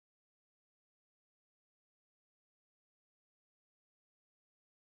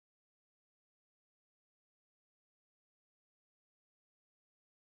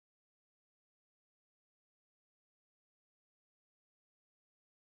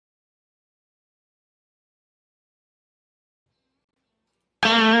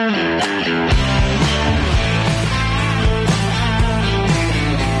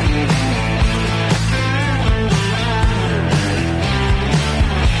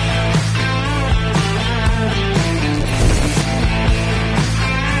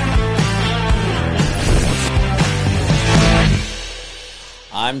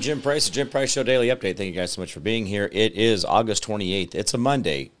I'm Jim Price, the Jim Price Show Daily Update. Thank you guys so much for being here. It is August 28th. It's a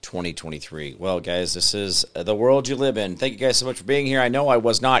Monday, 2023. Well, guys, this is the world you live in. Thank you guys so much for being here. I know I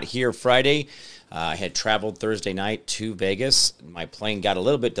was not here Friday. I had traveled Thursday night to Vegas. My plane got a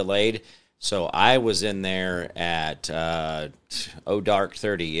little bit delayed, so I was in there at dark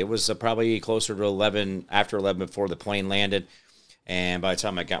 30. It was probably closer to 11, after 11 before the plane landed. And by the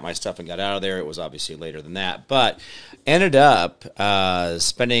time I got my stuff and got out of there, it was obviously later than that. But ended up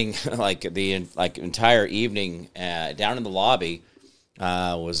spending the entire evening down in the lobby.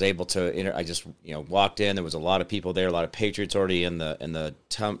 Was able to. I just walked in. There was a lot of people there. A lot of patriots already in the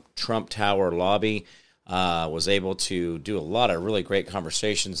Trump Tower lobby. Was able to do a lot of really great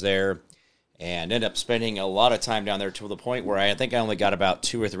conversations there, and ended up spending a lot of time down there to the point where I think I only got about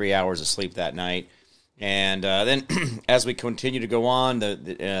 2 or 3 hours of sleep that night. And then, as we continue to go on,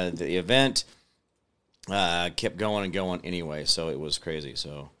 the event kept going and going anyway, so it was crazy.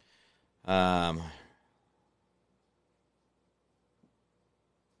 So,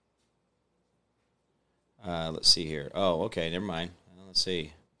 let's see here. Oh, okay, never mind. Let's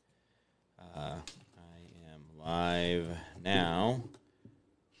see. I am live now.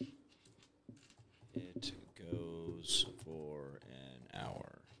 It goes for an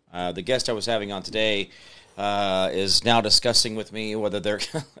hour. The guest I was having on today is now discussing with me whether they're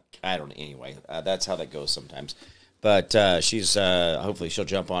I don't know. Anyway, that's how that goes sometimes. But she's hopefully she'll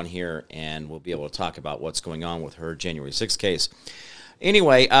jump on here and we'll be able to talk about what's going on with her January 6th case.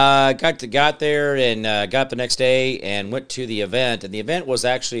 Anyway, got there and got the next day and went to the event. And the event was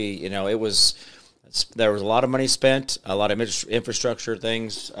actually, there was a lot of money spent, a lot of infrastructure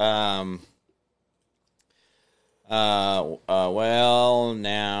things. Well,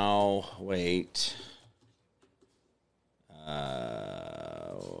 now, wait.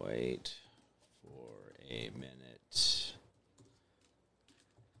 Wait for a minute.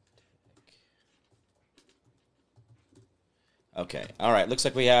 Okay, all right. Looks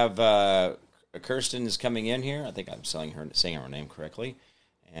like we have Kirsten is coming in here. I think I'm saying her name correctly.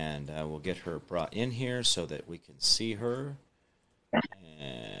 And we'll get her brought in here so that we can see her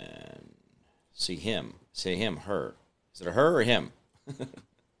and see him. Say him, her. Is it a her or him?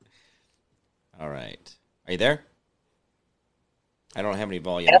 All right. Are you there? I don't have any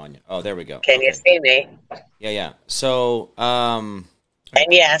volume on you. Oh, there we go. Can you see me? Yeah. So, and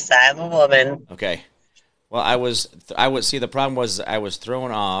yes, I'm a woman. Okay. Well, I would see the problem was I was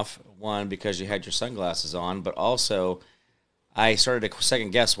thrown off, one, because you had your sunglasses on, but also I started to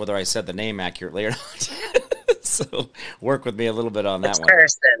second guess whether I said the name accurately or not. So work with me a little bit on that one.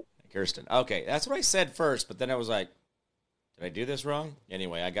 Kirsten. Okay, that's what I said first, but then I was like, did I do this wrong?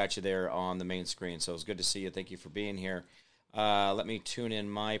 Anyway, I got you there on the main screen, so it's good to see you. Thank you for being here. Let me tune in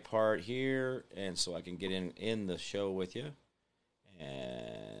my part here, and so I can get in the show with you.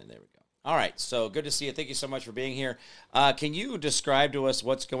 And there we go. All right, so good to see you. Thank you so much for being here. Can you describe to us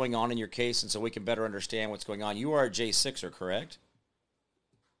what's going on in your case, and so we can better understand what's going on? You are a J6er, correct?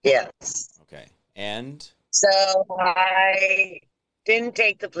 Yes. Okay, and? So I didn't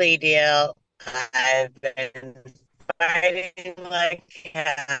take the plea deal. I've been fighting like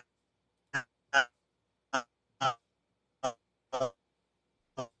hell.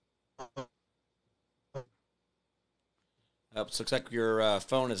 Looks like your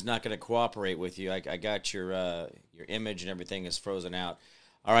phone is not going to cooperate with you. I got your image and everything is frozen out.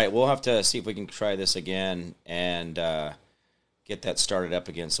 All right, we'll have to see if we can try this again and get that started up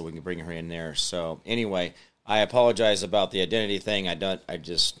again so we can bring her in there. So anyway, I apologize about the identity thing.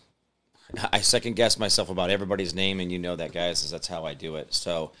 I second guess myself about everybody's name, and you know that, guys, that's how I do it.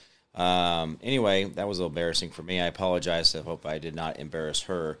 So anyway, that was a little embarrassing for me. I apologize. I hope I did not embarrass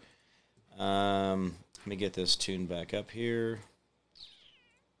her. Let me get this tuned back up here.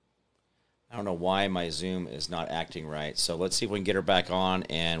 I don't know why my Zoom is not acting right. So let's see if we can get her back on,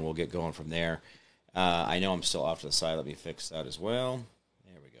 and we'll get going from there. I know I'm still off to the side. Let me fix that as well.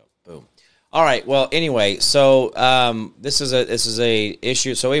 There we go. Boom. All right. Well, anyway, so this is a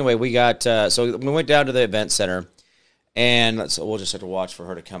issue. So anyway, we got so we went down to the event center, and we'll just have to watch for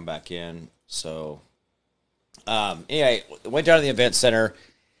her to come back in. So anyway, went down to the event center.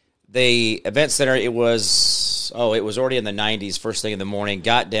 The event center, it was already in the 90s, first thing in the morning.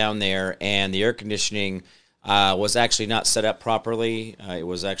 Got down there, and the air conditioning was actually not set up properly. It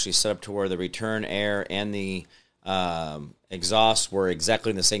was actually set up to where the return air and the exhaust were exactly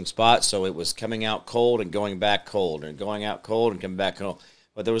in the same spot, so it was coming out cold and going back cold, and going out cold and coming back cold.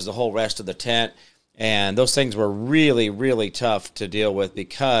 But there was the whole rest of the tent. And those things were really, really tough to deal with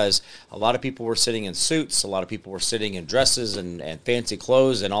because a lot of people were sitting in suits, a lot of people were sitting in dresses and fancy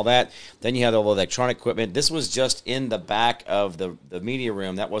clothes and all that. Then you had all the electronic equipment. This was just in the back of the media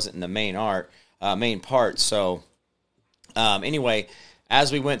room. That wasn't in the main part. So anyway,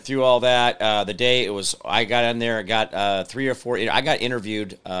 as we went through all that, the day I got in there, I got I got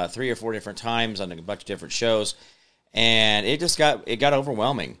interviewed 3 or 4 different times on a bunch of different shows, and it got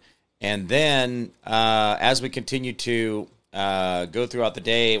overwhelming. And then as we continued to go throughout the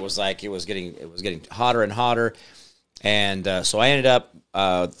day, it was getting hotter and hotter, and so I ended up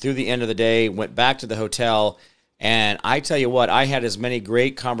through the end of the day, went back to the hotel. And I tell you what, I had as many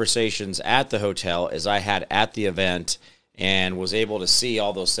great conversations at the hotel as I had at the event, and was able to see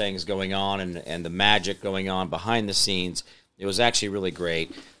all those things going on and the magic going on behind the scenes. It was actually really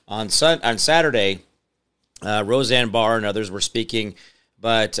great. On Saturday, Roseanne Barr and others were speaking,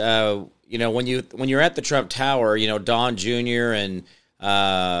 but when you're at the Trump Tower, Don Jr. and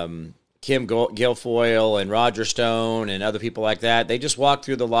Kim Guilfoyle and Roger Stone and other people like that, they just walk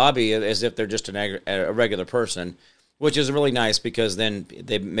through the lobby as if they're just a regular person, which is really nice because then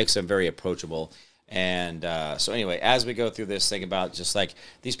they makes them very approachable. And so anyway, as we go through this thing about just like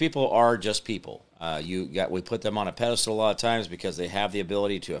these people are just people, we put them on a pedestal a lot of times because they have the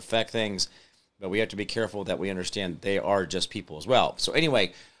ability to affect things, but we have to be careful that we understand they are just people as well. So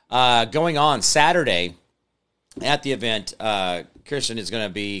anyway, going on Saturday at the event, Kirsten is going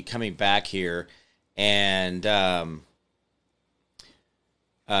to be coming back here, and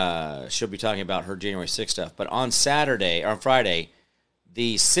she'll be talking about her January 6th stuff. But on Friday,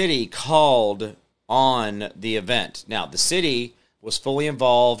 the city called on the event. Now, the city was fully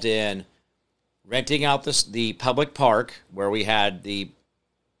involved in renting out the public park where we had the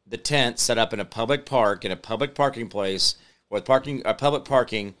tent set up in a public park in a public parking place with public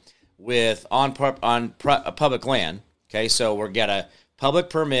parking with on public land. Okay, so we're got a public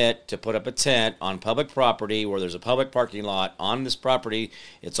permit to put up a tent on public property where there's a public parking lot on this property.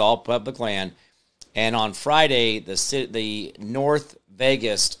 It's all public land. And on Friday, the North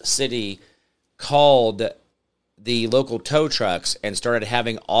Vegas city called the local tow trucks and started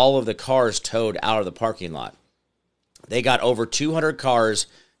having all of the cars towed out of the parking lot. They got over 200 cars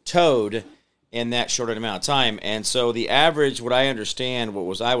towed in that short amount of time. And so the average, what I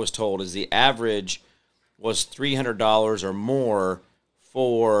was told, is the average was $300 or more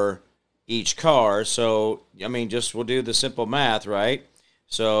for each car. So, I mean, we'll do the simple math, right?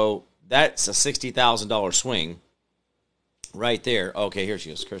 So that's a $60,000 swing right there. Okay, here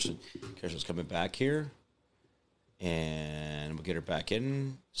she is. Kirsten's coming back here. And we'll get her back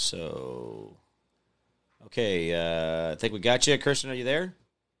in. So, okay, I think we got you. Kirsten, are you there?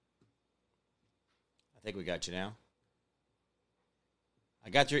 I think we got you now. I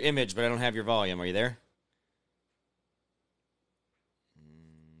got your image, but I don't have your volume. Are you there?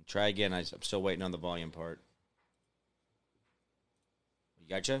 Try again. I'm still waiting on the volume part. You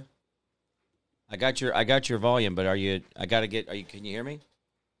gotcha? I got your volume, but can you hear me?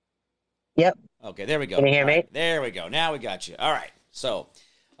 Yep. Okay, there we go. Can you hear me? Right, there we go. Now we got you. All right. So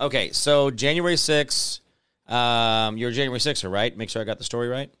January 6th, you're January 6th, right? Make sure I got the story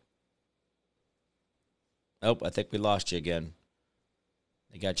right. Nope, I think we lost you again.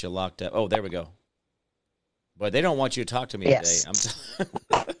 They got you locked up. Oh, there we go. But they don't want you to talk to me today.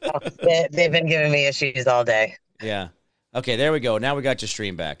 They've been giving me issues all day. Yeah. Okay, there we go. Now we got your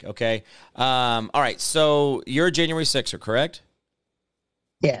stream back. Okay. All right. So you're January 6th, correct?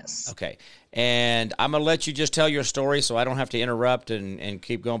 Yes. Okay. And I'm going to let you just tell your story so I don't have to interrupt and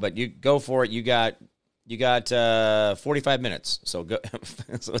keep going. But you go for it. You got 45 minutes. So go.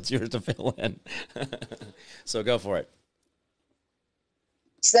 So it's yours to fill in. So go for it.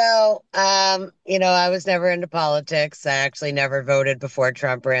 So, I was never into politics. I actually never voted before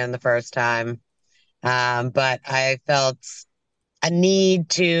Trump ran the first time. But I felt a need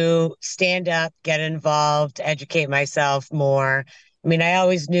to stand up, get involved, educate myself more. I mean, I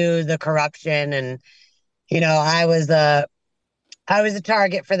always knew the corruption and, I was a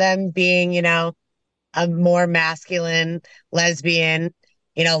target for them being, a more masculine lesbian.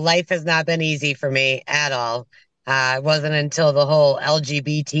 Life has not been easy for me at all. It wasn't until the whole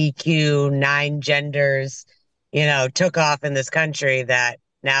LGBTQ 9 genders, took off in this country that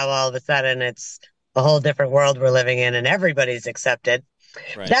now all of a sudden it's a whole different world we're living in and everybody's accepted.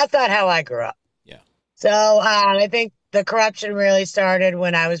 Right. That's not how I grew up. Yeah. So I think the corruption really started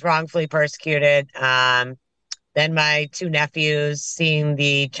when I was wrongfully persecuted. Then my 2 nephews, seeing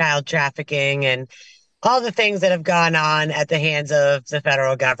the child trafficking and all the things that have gone on at the hands of the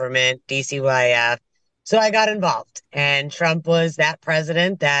federal government, DCYF. So I got involved, and Trump was that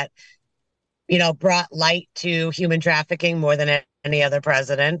president that brought light to human trafficking more than any other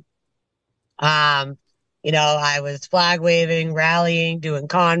president. Um, I was flag waving, rallying, doing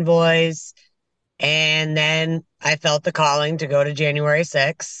convoys, and then I felt the calling to go to January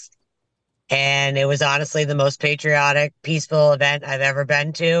 6th. And it was honestly the most patriotic, peaceful event I've ever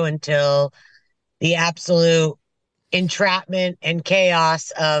been to until the absolute entrapment and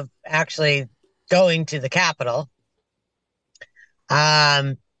chaos of actually going to the Capitol.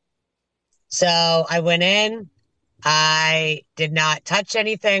 Um, so I went in. I did not touch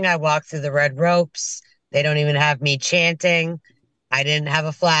anything. I walked through the red ropes. They don't even have me chanting. I didn't have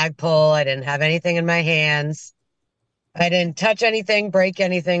a flagpole. I didn't have anything in my hands. I didn't touch anything, break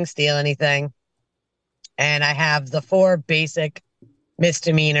anything, steal anything. And I have the four basic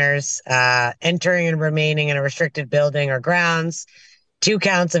misdemeanors, entering and remaining in a restricted building or grounds, two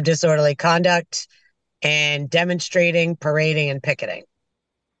counts of disorderly conduct, and demonstrating, parading, and picketing.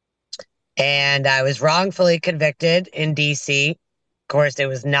 And I was wrongfully convicted in DC. Of course, it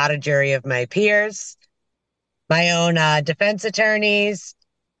was not a jury of my peers. My own defense attorneys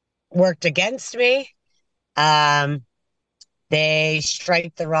worked against me. Um, they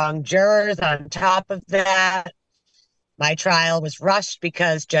striked the wrong jurors on top of that. My trial was rushed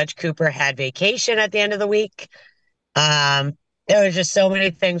because Judge Cooper had vacation at the end of the week. There was just so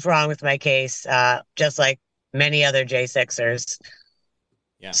many things wrong with my case, just like many other J6ers.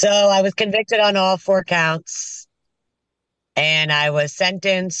 Yeah. So I was convicted on all four counts, and I was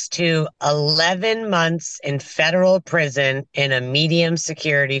sentenced to 11 months in federal prison in a medium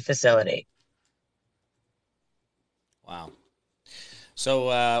security facility. Wow.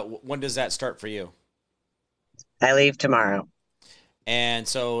 So when does that start for you? I leave tomorrow. And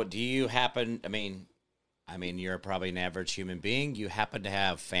so do you happen, you're probably an average human being. You happen to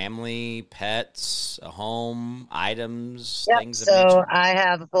have family, pets, a home, items, Yep. things of So nature? I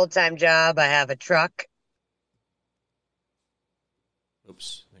have a full-time job. I have a truck,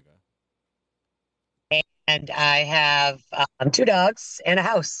 Oops. There you go. and I have two dogs and a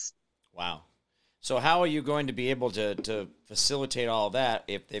house. Wow. So how are you going to be able to facilitate all that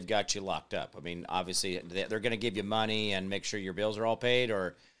if they've got you locked up? I mean, obviously they're going to give you money and make sure your bills are all paid,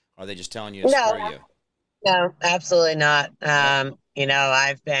 or are they just telling you to No, screw you? no, absolutely not. Yep.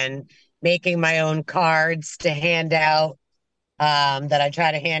 I've been making my own cards to hand out, that I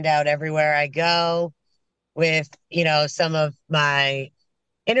try to hand out everywhere I go with, some of my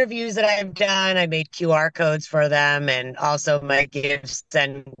interviews that I've done. I made QR codes for them and also my gifts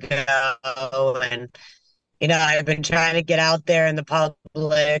and go. And, I've been trying to get out there in the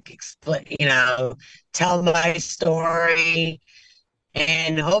public, explain, tell my story.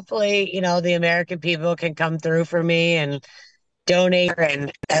 And hopefully, the American people can come through for me and donate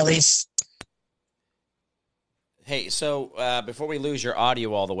and at least. Hey, so before we lose your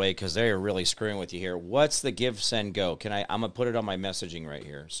audio all the way, because they are really screwing with you here, what's the Give Send Go? I'm gonna put it on my messaging right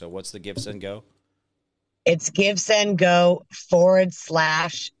here. So what's the Give Send Go? It's GiveSendGo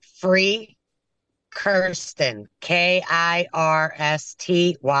 /free Kirstyn,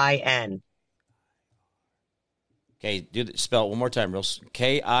 Kirstyn. Okay, spell it one more time,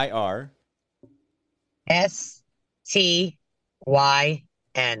 KIR. STYN.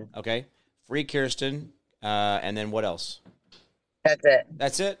 Okay, Free Kirsten, and then what else? That's it.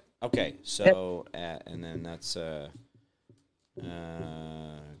 That's it. Okay, Yep. so and then that's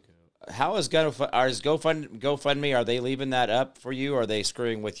how is GoFundMe? Are they leaving that up for you? Or are they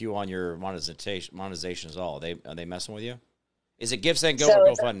screwing with you on your monetization as all? Are they messing with you? Is it Give Send Go or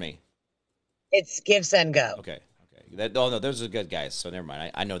So GoFundMe? it's GiveSendGo. Okay, okay. Oh no, those are good guys. So never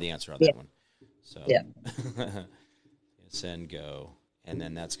mind. I know the answer on Yeah. that one. So Yeah. Send Go, and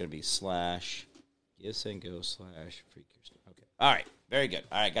then that's going to be slash Give Send Go /free Kirsten. Okay. All right. Very good.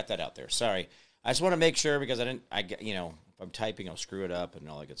 All right. Got that out there. Sorry. I just want to make sure because if I'm typing, I'll screw it up and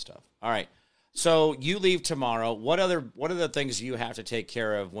all that good stuff. All right. So you leave tomorrow. What other things do you have to take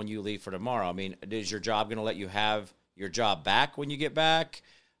care of when you leave for tomorrow? I mean, is your job going to let you have your job back when you get back?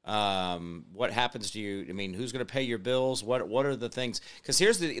 What happens to you? I mean, who's going to pay your bills? What are the things? Because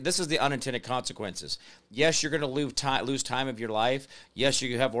this is the unintended consequences. Yes, you're going to lose time of your life. Yes,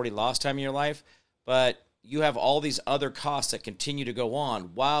 you have already lost time in your life, but you have all these other costs that continue to go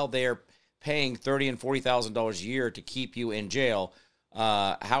on while they're paying $30,000 and $40,000 a year to keep you in jail.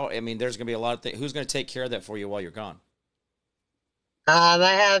 There's going to be a lot of things. Who's going to take care of that for you while you're gone?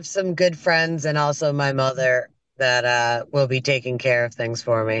 I have some good friends and also my mother that will be taking care of things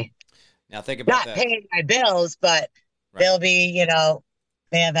for me. Now think about Not that. paying my bills, but Right. they'll be,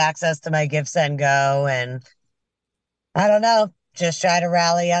 they have access to my GiveSendGo, and I don't know, just try to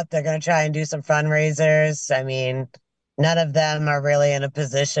rally up. They're going to try and do some fundraisers. I mean, none of them are really in a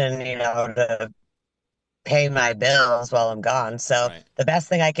position, to pay my bills while I'm gone. So Right. the best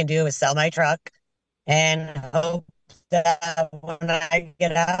thing I can do is sell my truck and hope that when I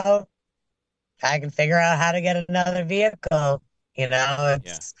get out, I can figure out how to get another vehicle. You know,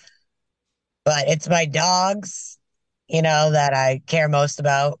 Yeah. it's but it's my dogs, that I care most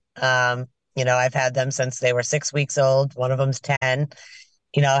about. I've had them since they were 6 weeks old. One of them's 10,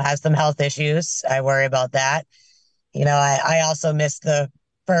 has some health issues. I worry about that. I also missed the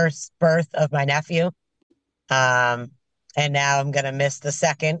first birth of my nephew. Um, and now I'm going to miss the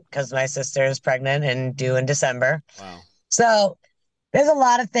second because my sister is pregnant and due in December. Wow. So there's a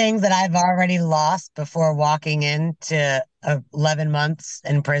lot of things that I've already lost before walking into 11 months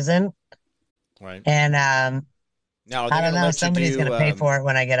in prison. Right. And Now, are they I going don't to know, let you somebody's going do? to pay for it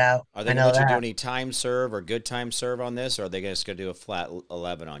when I get out. Are they I going to know let you do that. any time serve or good time serve on this, or are they just going to do a flat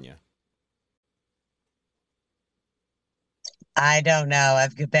 11 on you? I don't know.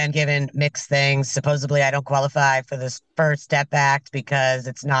 I've been given mixed things. Supposedly, I don't qualify for this First Step Act because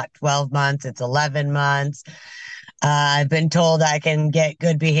it's not 12 months, it's 11 months. I've been told I can get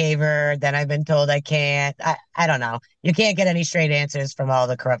good behavior, then I've been told I can't. I don't know. You can't get any straight answers from all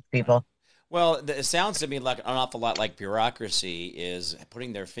the corrupt Right. people. Well, it sounds to me like an awful lot like bureaucracy is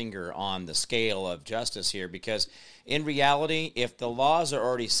putting their finger on the scale of justice here, because in reality, if the laws are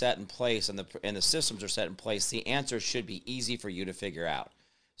already set in place and the systems are set in place, the answer should be easy for you to figure out.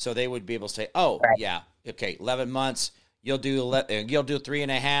 So they would be able to say, "Oh, Right. yeah, okay, 11 months. You'll do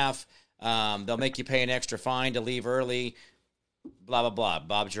 3.5. They'll make you pay an extra fine to leave early, blah blah blah.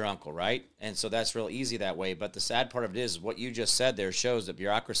 Bob's your uncle, right?" And so that's real easy that way. But the sad part of it is what you just said there shows that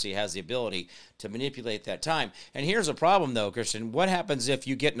bureaucracy has the ability to manipulate that time. And here's a problem, though, Christian. What happens if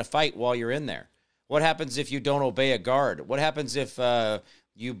you get in a fight while you're in there? What happens if you don't obey a guard? What happens if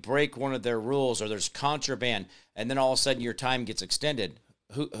you break one of their rules, or there's contraband, and then all of a sudden your time gets extended?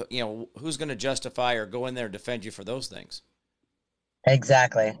 Who's going to justify or go in there and defend you for those things?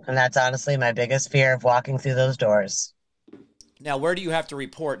 Exactly. And that's honestly my biggest fear of walking through those doors. Now, where do you have to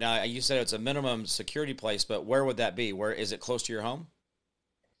report? Now, you said it's a minimum security place, but where would that be? Where is it, close to your home?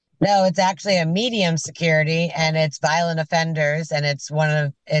 No, it's actually a medium security and Okay. it's violent offenders and it's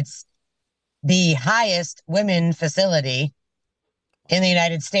the highest women facility in the Wow.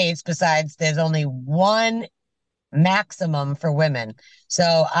 United States. Besides, there's only one maximum for women.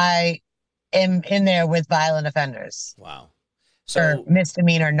 So I am in there with violent offenders Wow. for So,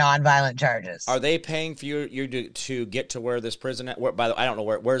 misdemeanor nonviolent are charges. they paying for you to get to where this prison at? By the way, I don't know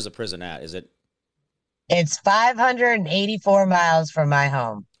where's the prison at. Is it? It's 584 miles from my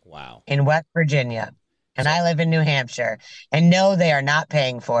home Wow. in West Virginia. And So, I live in New Hampshire. And no, they are not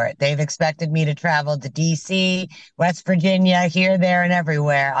paying for it. They've expected me to travel to DC, West Virginia, here, there, and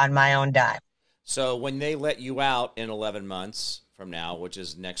everywhere on my own dime. so when they let you out in 11 months from now, which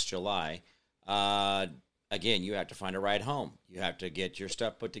is next July, uh, again, you have to find a ride home. You have to get your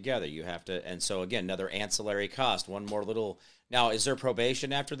stuff put together. You have to, and so again, another ancillary cost. One more little. Now, is there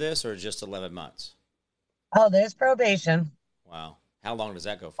probation after this, or just 11 months? Oh, there's probation. Wow. How long does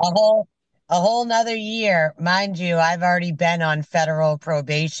that go A for? whole a whole nother year. Mind you, I've already been on federal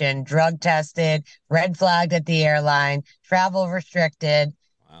probation, drug tested, red flagged at the airline, travel restricted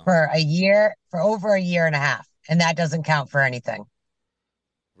Wow. for a year, for over a year and a half. And that doesn't count for anything.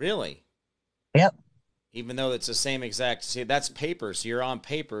 Really? Yep. Even though it's the same exact, see, that's papers. So you're on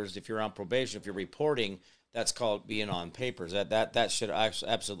papers. If you're on probation, if you're reporting, that's called being on papers. That should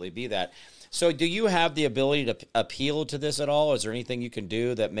absolutely be that. So, do you have the ability to appeal to this at all? Is there anything you can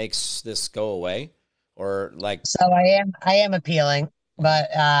do that makes this go away, or like? So I am appealing, Mhm. but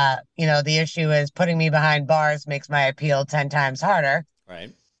the issue is putting me behind bars makes my appeal 10 times harder.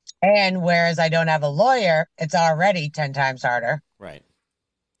 Right, And whereas I don't have a lawyer, it's already 10 times harder. right.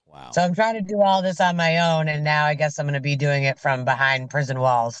 Wow. So I'm trying to do all this on my own, and now I guess I'm going to be doing it from behind prison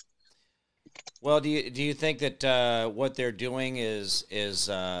walls. Well, do you think that what they're doing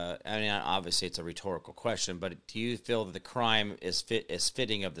I mean, obviously it's a rhetorical question, but do you feel that the crime is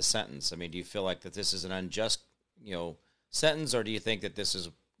fitting of the sentence? I mean, do you feel like that this is an unjust, sentence, or do you think that this is,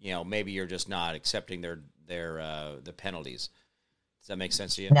 maybe you're just not accepting their the penalties? Does that make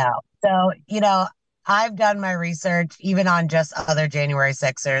sense to you? No. So, I've done my research even on just other January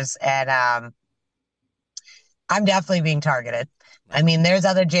Sixers, and I'm definitely being targeted. I Right. mean, there's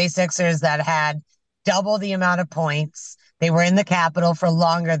other J6ers that had double the amount of points. They were in the Capitol for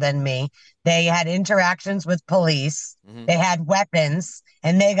longer than me. They had interactions with police. Hmm. They had weapons,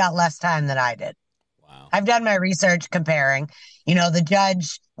 and they got less time than I did. Wow. I've done my research comparing. The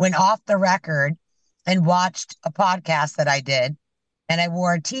judge went off the record and watched a podcast that I did, and I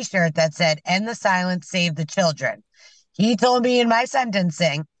wore a t shirt that said, End the silence, save the children. He told me in my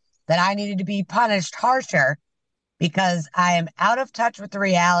sentencing that I needed to be punished harsher because I am out of touch with the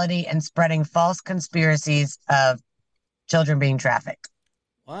reality and spreading false conspiracies of children being trafficked.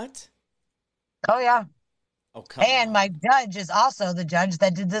 What? Oh, yeah. Oh, come And my on. judge is also the judge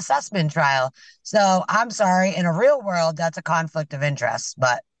that did the Sussman trial. So I'm sorry, in a real world, that's a conflict of interest.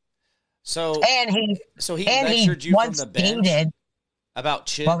 But So, and he so he and he lectured you from once the bench dated.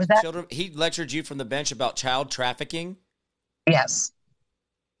 about What was that? children. He lectured you from the bench about child trafficking. Yes,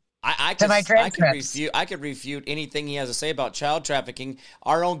 I to could my transcripts. I could refute anything he has to say about child trafficking.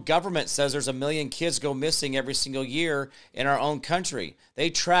 Our own government says there's 1 million kids go missing every single year in our own country.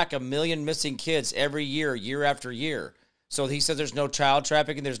 They track 1 million missing kids every year, year after year. So he says there's no child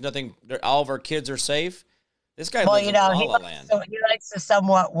trafficking. There's nothing. All of our kids are safe. This guy Well, lives you in know, La La Land. he likes to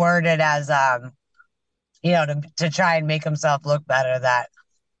somewhat word it as to try and make himself look better that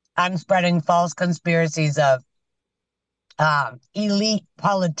I'm spreading false conspiracies of elite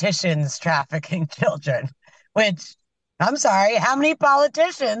politicians trafficking children, which I'm sorry, how many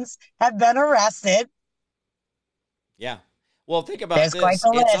politicians have been arrested? Yeah. Well, think about There's quite this. the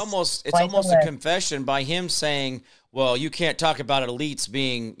list. It's Quite the almost a list. confession by him saying, "Well, you can't talk about elites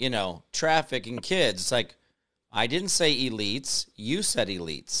being, trafficking kids." It's like I didn't say elites. You said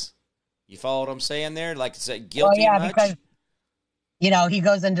elites. You follow what I'm saying there? Like, is that Well, guilty yeah, because much? he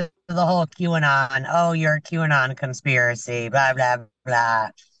goes into the whole QAnon. Oh, you're a QAnon conspiracy, blah, Yeah. blah, blah.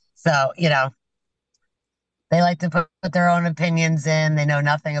 So, they like to put their own opinions in. They know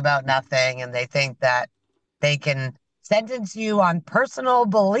nothing about nothing, and they think that they can sentence you on personal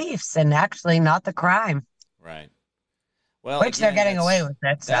beliefs and actually not the crime, Right. Well, which they're again, getting away with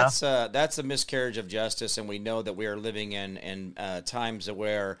it. So, that's a miscarriage of justice, and we know that we are living in times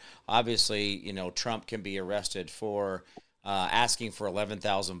where obviously Trump can be arrested for asking for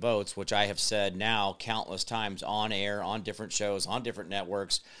 11,000 votes, which I have said now countless times on air, on different shows, on different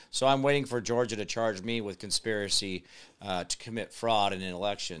networks. So I'm waiting for Georgia to charge me with conspiracy to commit fraud in an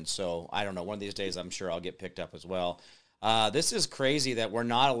election. So I don't know. One of these days, I'm sure I'll get picked up as well. This is crazy that we're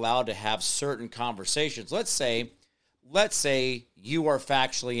not allowed to have certain conversations. Let's say you are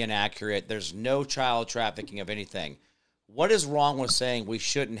factually inaccurate. There's no child trafficking of anything. What is wrong with saying we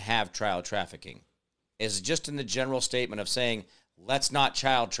shouldn't have child trafficking? Is just in the general statement of saying, let's not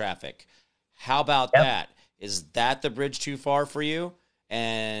child traffic. How about yep. that? Is that the bridge too far for you? For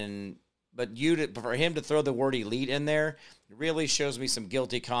him to throw the word elite in there really shows me some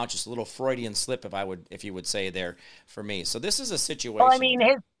guilty conscience, a little Freudian slip, if you would say there for me. So this is a Well, I situation.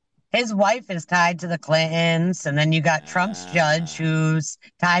 mean, his wife is tied to the Clintons, and then you got Trump's judge Uh, who's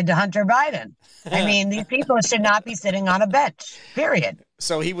tied to Hunter Biden. I mean, these people should not be sitting on a bench, period.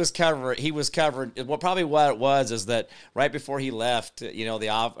 So he was covered. Well, probably what it was is that right before he left,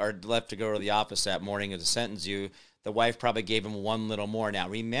 or left to go to the office that morning to sentence you, the wife probably gave him one little more. Now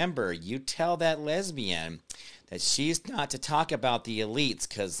remember, you tell that lesbian that she's not to talk about the elites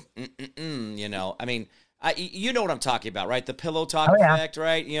because, I mean. You know what I'm talking about, right? The pillow talk Oh, yeah. effect,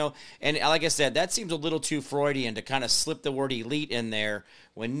 right? And like I said, that seems a little too Freudian to kind of slip the word elite in there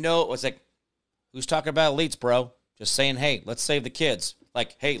when it's like, who's talking about elites, bro? Just saying, hey, let's save the kids.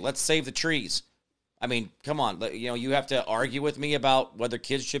 Like, hey, let's save the trees. I mean, come on. You have to argue with me about whether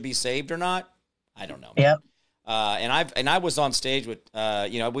kids should be saved or not. I don't know, man. Yep. I was on stage with,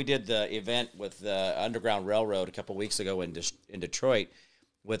 we did the event with the Underground Railroad a couple weeks ago in Detroit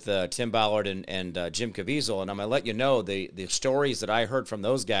with Tim Ballard and Jim Caviezel, and I'm gonna let you know the stories that I heard from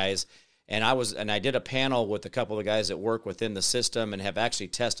those guys. And I did a panel with a couple of guys that work within the system and have actually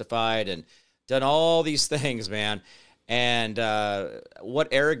testified and done all these things, man. And what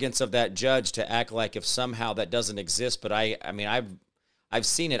arrogance of that judge to act like if somehow that doesn't exist. But I mean, I've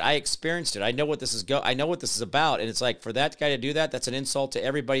seen it. I experienced it. I know what this is I know what this is about. And it's like for that guy to do that, that's an insult to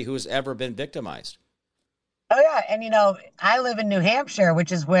everybody who has ever been victimized. Oh, yeah. And, I live in New Hampshire,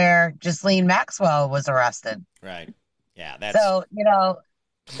 which is where Ghislaine Maxwell was arrested. Right. Yeah, that's So,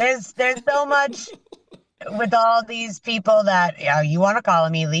 there's so much with all these people that you want to call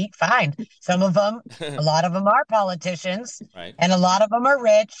them elite, fine. Some of them, a lot of them are politicians, right. and a lot of them are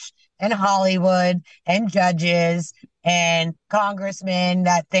rich and Hollywood and judges and congressmen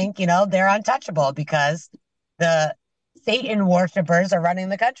that think, they're untouchable because the Satan worshipers are running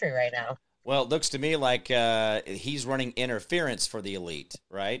the country right now. Well, it looks to me like he's running interference for the elite,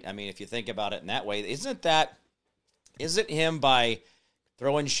 right? I mean, if you think about it in that way, isn't him by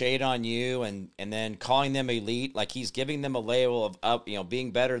throwing shade on you and then calling them elite, like he's giving them a label of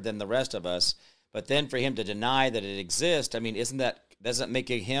being better than the rest of us, but then for him to deny that it exists, I mean, doesn't make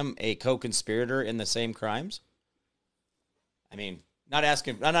him a co-conspirator in the same crimes? I mean, I'm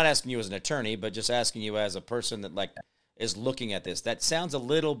not asking you as an attorney, but just asking you as a person that is looking at this? That sounds a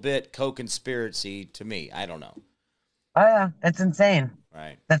little bit co-conspiracy to me. I don't know. Oh yeah, it's insane.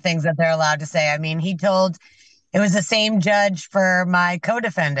 Right. The things that they're allowed to say. I mean, he told it was the same judge for my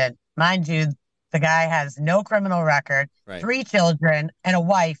co-defendant. Mind you, the guy has no criminal record, Right. 3 children, and a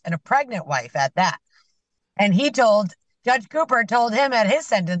wife, and a pregnant wife at that. And he told Judge Cooper told him at his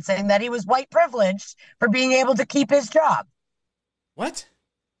sentencing that he was white privileged for being able to keep his job. What?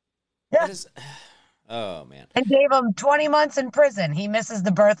 Yeah. That is. Oh man. And gave him 20 months in prison. He misses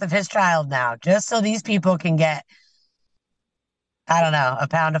the birth of his child now, just so these people can get, I don't know, a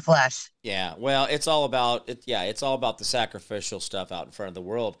pound of flesh. Yeah. Well, it's all about it. Yeah, it's all about the sacrificial stuff out in front of the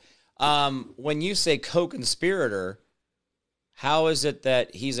world. When you say co-conspirator, how is it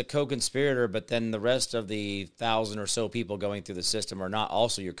that he's a co-conspirator, but then the rest of the 1,000 or so people going through the system are not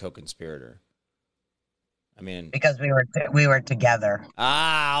also your co-conspirator? I mean, Because we were together.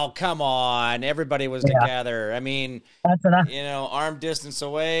 oh, come on. Everybody was Yeah, together. I mean, that's enough. arm distance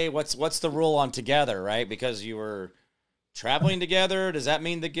away. What's the rule on together, right? Because you were traveling together. Does that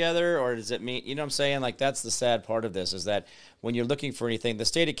mean together, or does it mean, you know what I'm saying? Like, that's the sad part of this, is that when you're looking for anything, the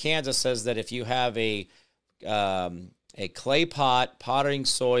state of Kansas says that if you have a clay pot, potting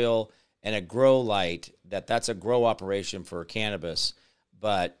soil, and a grow light, that's a grow operation for cannabis.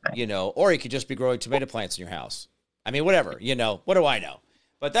 But, or you could just be growing tomato plants in your house. I mean, whatever, what do I know?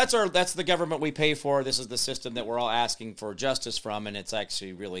 But that's the government we pay for. This is the system that we're all asking for justice from, and it's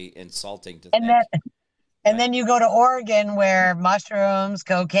actually really insulting to And think. then and Right, then you go to Oregon where mushrooms,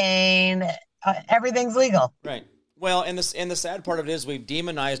 cocaine, everything's legal. right. Well, and the sad part of it is we've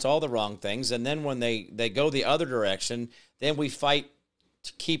demonized all the wrong things, and then when they go the other direction, then we fight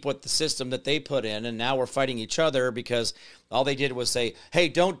to keep with the system that they put in, and now we're fighting each other because all they did was say, hey,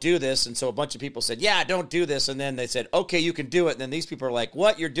 don't do this. And so a bunch of people said, yeah, don't do this. And then they said, okay, you can do it. And then these people are like,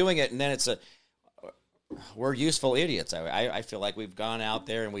 what? You're doing it. And then we're useful idiots. I feel like we've gone out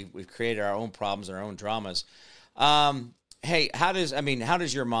there and we've created our own problems and our own dramas. Hey, how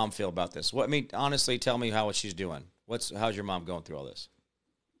does your mom feel about this? Honestly, tell me how she's doing. How's your mom going through all this?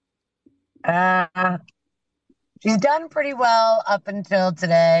 Uh, she's done pretty well up until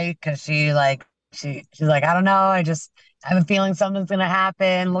today because she's like, I don't know, I have a feeling something's gonna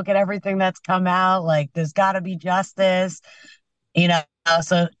happen. Look at everything that's come out. Like there's gotta be justice, you know.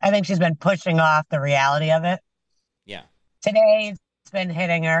 So I think she's been pushing off the reality of it. Yeah. Today it's been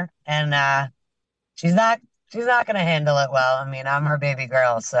hitting her and she's not she's not gonna handle it well. I mean, I'm her baby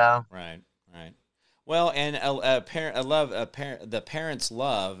girl, so Right, right. Well, and the parents'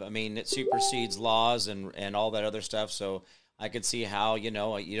 love. I mean, it supersedes laws and all that other stuff. So I could see how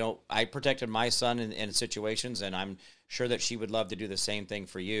I protected my son in situations, and I'm sure that she would love to do the same thing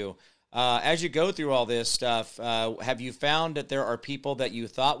for you. As you go through all this stuff, have you found that there are people that you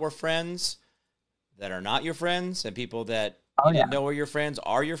thought were friends that are not your friends, and people that oh you yeah. didn't know were your friends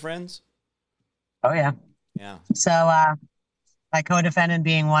are your friends? Oh yeah. Yeah, So my co-defendant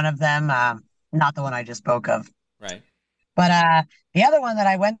being one of them, not the one I just spoke of. right. But the other one that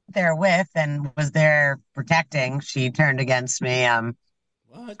I went there with and was there protecting, she turned against me.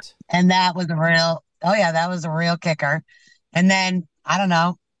 What? And that was oh yeah, that was a real kicker. And then I don't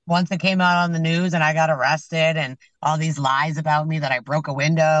know, once it came out on the news and I got arrested and all these lies about me that I broke a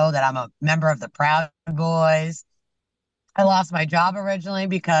window, that I'm a member of the Proud Boys. I lost my job originally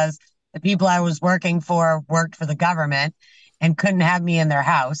because the people I was working for worked for the government and couldn't have me in their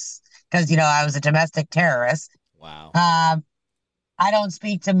house because, I was a domestic terrorist. Wow. Um, I don't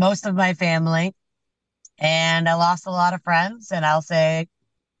speak to most of my family, and I lost a lot of friends. And I'll say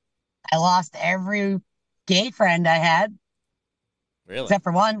I lost every gay friend I had, Really? except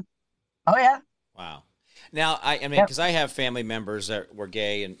for one. Oh, yeah. Wow. Now, I mean, Yep. because I have family members that were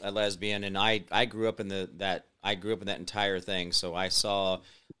gay and a lesbian, and I grew up in that entire thing, so I saw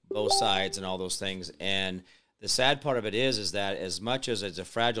both sides and all those things. And the sad part of it is that as much as it's a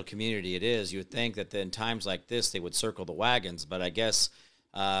fragile community, it is. You would think that in times like this they would circle the wagons, but I guess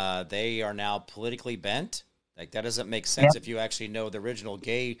they are now politically bent. Like that doesn't make sense Yep. if you actually know the original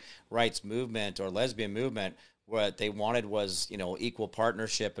gay rights movement or lesbian movement. What they wanted was, equal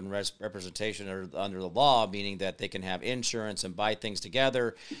partnership and representation under the law, meaning that they can have insurance and buy things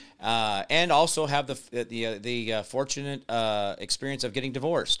together, and also have the fortunate experience of getting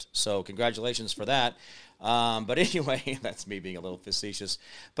divorced. So congratulations for that. But anyway, that's me being a little facetious.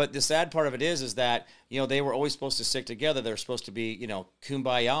 But the sad part of it is that they were always supposed to stick together. They're supposed to be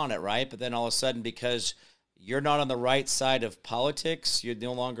kumbaya on it, right? But then all of a sudden, because you're not on the right side of politics, you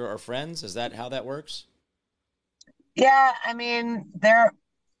no longer are friends. Is that how that works? Yeah. I mean,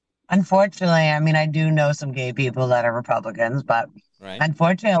 unfortunately, I mean, I do know some gay people that are Republicans, but Right.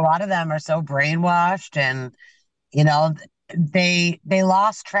 unfortunately, a lot of them are so brainwashed and You know, they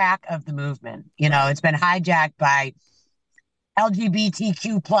lost track of the movement. You know, Right. it's been hijacked by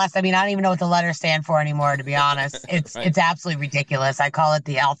LGBTQ plus. I mean, I don't even know what the letters stand for anymore, to be honest. Right. It's absolutely ridiculous. I call it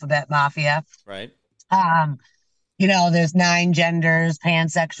the alphabet mafia. Right. Um, you know, there's nine genders,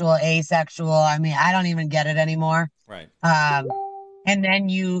 pansexual, asexual. I mean, I don't even get it anymore. Right. Um, and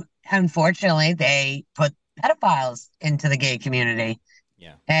then unfortunately, they put pedophiles into the gay community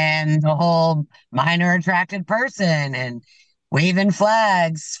Yeah. and the whole minor attracted person and waving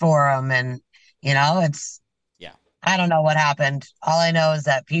flags for them. And, you know, Yeah. I don't know what happened. All I know is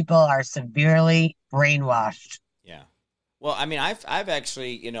that people are severely brainwashed. Yeah. Well, I mean, I've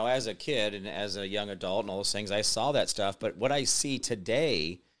actually, as a kid and as a young adult and all those things, I saw that stuff. But what I see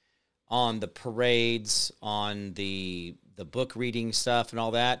today on the parades, on the book reading stuff and all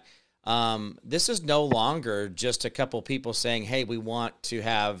that, this is no longer just a couple people saying, "Hey, we want to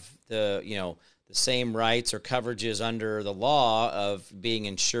have the same rights or coverages under the law of being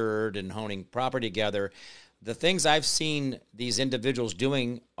insured and owning property together." The things I've seen these individuals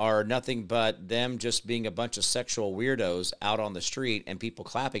doing are nothing but them just being a bunch of sexual weirdos out on the street and people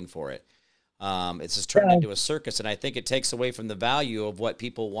clapping for it. It's just turned So, into a circus, and I think it takes away from the value of what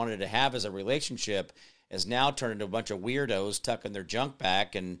people wanted to have as a relationship. Is now turned into a bunch of weirdos tucking their junk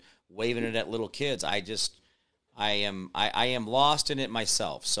back and waving it at little kids. I am lost in it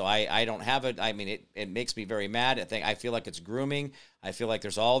myself. So I don't have it. I mean, it makes me very mad. I feel like it's grooming. I feel like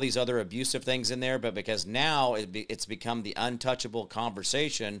there's all these other abusive things in there, but because now it's become the untouchable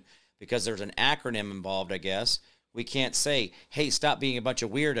conversation because there's an acronym involved, I guess. We can't say, "Hey, stop being a bunch of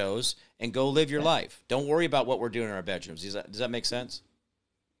weirdos and go live your life. Don't worry about what we're doing in our bedrooms." Does that make sense?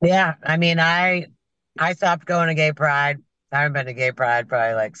 yeah, I mean, I stopped going to gay pride. I haven't been to gay pride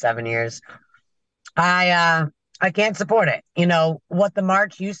probably like 7 years. I uh I can't support it. You know, what the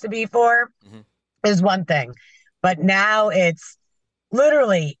march used to be for Hmm. is one thing, but now it's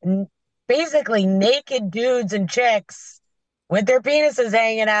literally basically naked dudes and chicks with their penises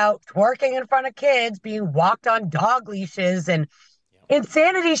hanging out, twerking in front of kids, being walked on dog leashes and Yeah.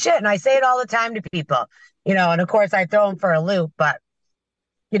 insanity shit. And I say it all the time to people, you know, and of course I throw them for a loop, but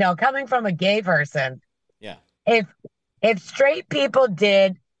you know, coming from a gay person, Yeah. if if straight people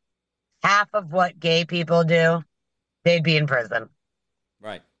did half of what gay people do, they'd be in prison.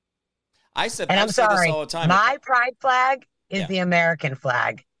 Right. And I I'm say this sorry, all the time. my pride flag is Yeah. the American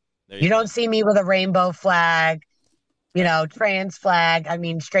flag. There you You don't go. see me with a rainbow flag, you Right. know, trans flag. I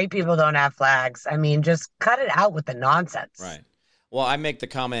mean, straight people don't have flags. I mean, just cut it out with the nonsense. Right. Well, I make the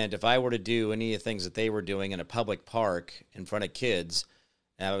comment if I were to do any of the things that they were doing in a public park in front of kids,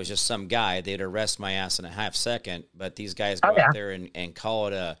 and I was just some guy, they'd arrest my ass in a half second. But these guys Oh go out yeah. there and call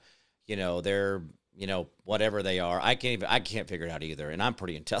it they're, whatever they are. I can't figure it out either. And I'm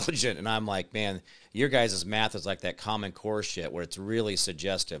pretty intelligent. And I'm like, man, your guys' math is like that Common Core shit where it's really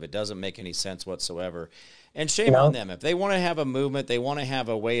suggestive. It doesn't make any sense whatsoever. And shame on No. them. If they want to have a movement, they want to have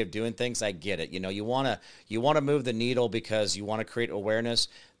a way of doing things, I get it. You want to move the needle because you want to create awareness.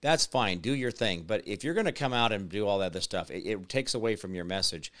 That's fine. Do your thing. But if you're going to come out and do all that other stuff, it takes away from your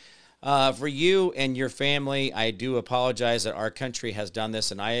message. For you and your family, I do apologize that our country has done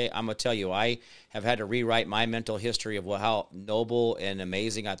this, and I'm gonna tell you, I have had to rewrite my mental history of how noble and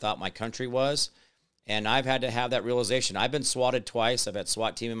amazing I thought my country was, and I've had to have that realization. I've been swatted twice. I've had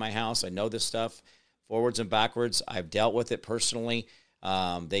SWAT team in my house. I know this stuff forwards and backwards. I've dealt with it personally.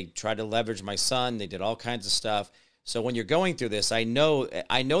 They tried to leverage my son. They did all kinds of stuff. So when you're going through this, I know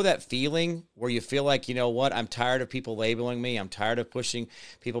that feeling where you feel like, you know what, I'm tired of people labeling me. I'm tired of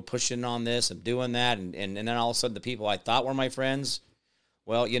people pushing on this and doing that. And then all of a sudden the people I thought were my friends,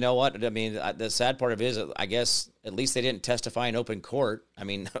 well, you know what? I mean, the sad part of it is, I guess, at least they didn't testify in open court. I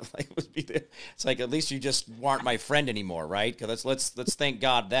mean, it's like at least you just weren't my friend anymore, right? Because let's thank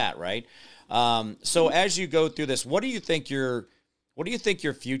God that, right? So as you go through this, what do you think your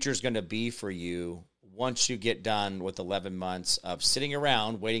future is going to be for you once you get done with 11 months of sitting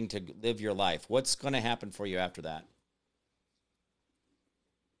around waiting to live your life? What's going to happen for you after that?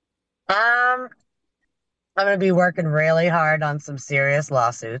 Um, I'm gonna be working really hard on some serious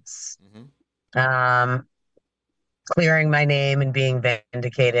lawsuits. Hmm. Um, clearing my name and being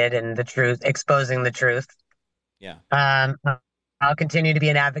vindicated and the truth, exposing the truth. Yeah. Um, I'll continue to be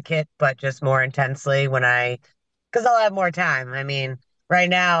an advocate, but just more intensely because I'll have more time. I mean, right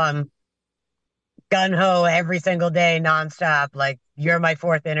now I'm gun ho every single day, nonstop. Like you're my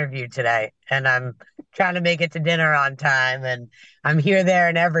fourth interview today, and I'm trying to make it to dinner on time, and I'm here, there,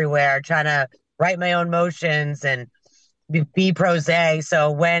 and everywhere trying to write my own motions and be prose.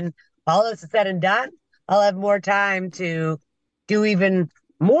 So when all this is said and done, I'll have more time to do even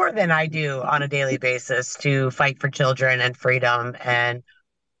more than I do on a daily basis to fight for children and freedom. And,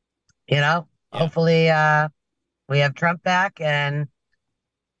 Yeah. hopefully we have Trump back and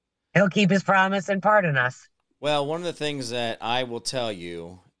he'll keep his promise and pardon us. Well, one of the things that I will tell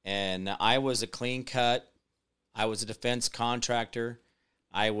you, and I was a clean cut, I was a defense contractor.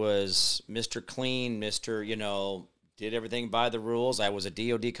 I was Mr. Clean, Mr. Did everything by the rules. I was a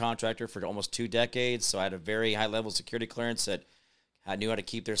DoD contractor for almost 2 decades, so I had a very high level security clearance that I knew how to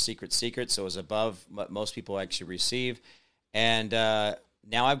keep their secret, so it was above what most people actually receive. And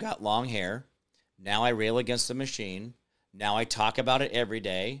now I've got long hair. Now I rail against the machine. Now I talk about it every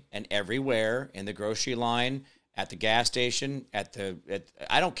day and everywhere in the grocery line, at the gas station,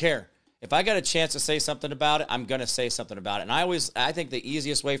 I don't care. If I got a chance to say something about it, I'm going to say something about it. And I think the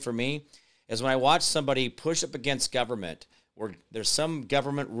easiest way for me is when I watch somebody push up against government, or there's some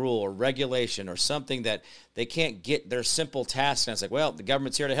government rule or regulation or something that they can't get their simple task. And it's like, well, the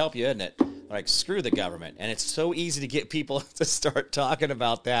government's here to help you, isn't it? Like, screw the government. And it's so easy to get people to start talking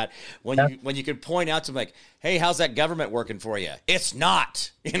about that when you can point out to them, like, hey, how's that government working for you? It's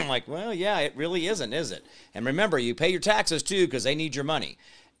not. And I'm like, well, yeah, it really isn't, is it? And remember, you pay your taxes too because they need your money.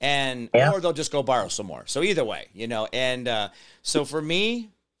 And Yeah. or they'll just go borrow some more. So either way, and so for me,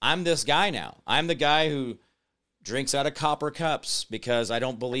 I'm this guy now. I'm the guy who drinks out of copper cups because I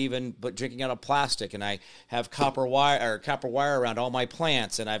don't believe in but drinking out of plastic, and I have copper wire around all my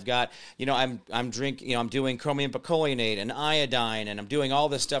plants, and I've got I'm drinking I'm doing chromium picolinate and iodine, and I'm doing all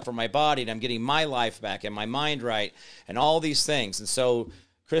this stuff for my body, and I'm getting my life back and my mind right and all these things. And so,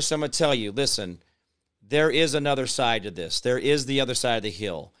 Chris, I'm gonna tell you, listen, there is another side to this. There is the other side of the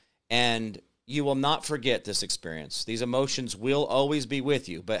hill, and you will not forget this experience. These emotions will always be with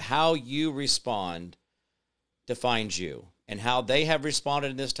you, but how you respond defines you, and how they have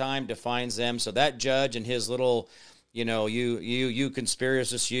responded in this time defines them. So that judge and his little, you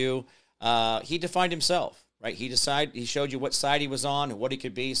conspiracist, he defined himself, right? He showed you what side he was on and what he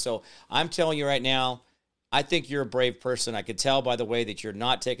could be. So I'm telling you right now, I think you're a brave person. I could tell by the way that you're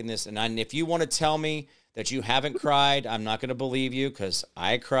not taking this. And if you want to tell me that you haven't cried, I'm not going to believe you, because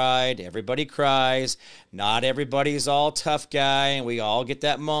I cried. Everybody cries. Not everybody's all tough guy, and we all get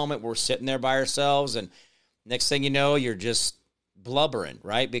that moment. We're sitting there by ourselves, and next thing you know, you're just blubbering,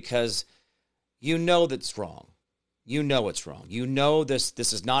 right? Because you know that's wrong. You know it's wrong. You know this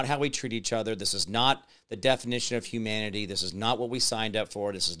is not how we treat each other. This is not the definition of humanity. This is not what we signed up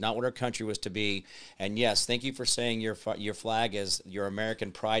for. This is not what our country was to be. And yes, thank you for saying your flag is your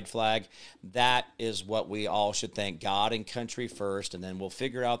American pride flag. That is what we all should thank God and country first, and then we'll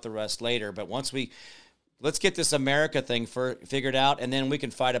figure out the rest later. But let's get this America thing figured out, and then we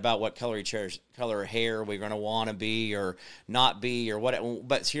can fight about what color hair we're going to want to be or not be or what.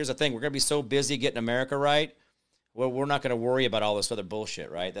 But here's the thing: we're going to be so busy getting America right, well, we're not going to worry about all this other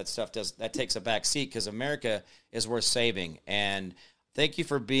bullshit, right? That stuff takes a back seat, because America is worth saving. And thank you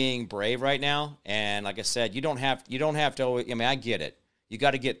for being brave right now. And like I said, you don't have to always, I mean, I get it. You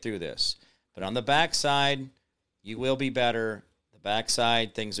got to get through this. But on the backside, you will be better. The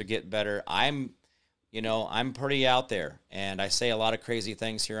backside, things are getting better. I'm pretty out there, and I say a lot of crazy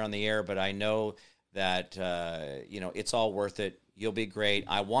things here on the air, but I know that, it's all worth it. You'll be great.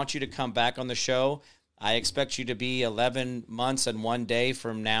 I want you to come back on the show. I expect you to be 11 months and 1 day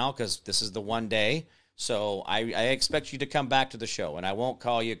from now, because this is the 1 day. So I expect you to come back to the show, and I won't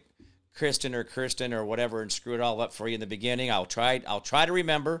call you Kristen or Kirsten or whatever and screw it all up for you in the beginning. I'll try to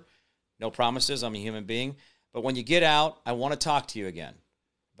remember. No promises. I'm a human being. But when you get out, I want to talk to you again.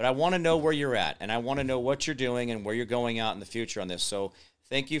 But I want to know where you're at, and I want to know what you're doing and where you're going out in the future on this. So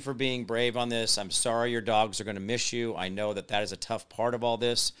thank you for being brave on this. I'm sorry your dogs are going to miss you. I know that is a tough part of all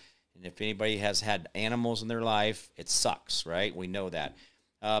this. And if anybody has had animals in their life, it sucks, right? We know that.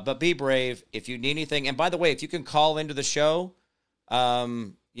 But be brave. If you need anything, and by the way, if you can call into the show,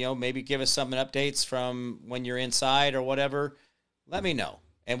 maybe give us some updates from when you're inside or whatever, let me know.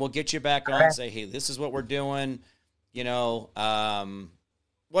 And we'll get you back on and say, hey, this is what we're doing, whatever.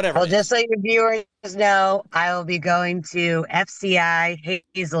 Well, just so your viewers know, I will be going to FCI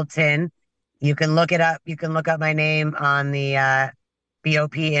Hazleton. You can look it up. You can look up my name on the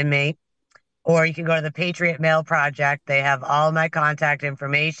BOP inmate, or you can go to the Patriot Mail Project. They have all my contact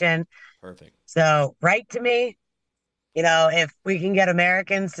information. Perfect. So write to me. If we can get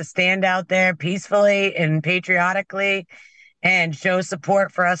Americans to stand out there peacefully and patriotically and show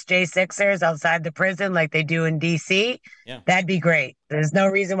support for us J6ers outside the prison like they do in DC, that'd be great. There's no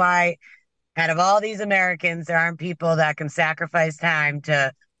reason why, out of all these Americans, there aren't people that can sacrifice time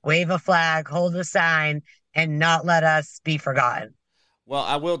to wave a flag, hold a sign, and not let us be forgotten. Well,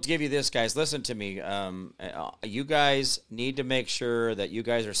 I will give you this, guys. Listen to me. You guys need to make sure that you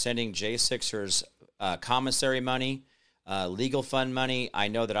guys are sending J6ers commissary money, legal fund money. I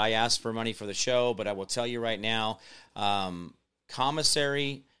know that I asked for money for the show, but I will tell you right now,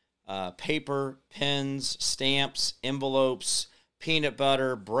 commissary, paper, pens, stamps, envelopes, peanut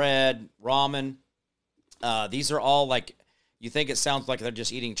butter, bread, ramen. These are all like, you think it sounds like they're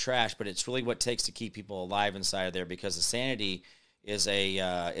just eating trash, but it's really what it takes to keep people alive inside of there, because the sanity is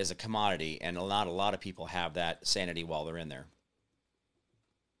a commodity, and not a lot of people have that sanity while they're in there.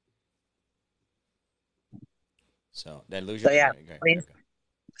 So did I lose you? So yeah, Okay, please okay.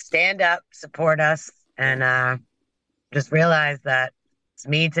 stand up, support us, Yeah. and just realize that it's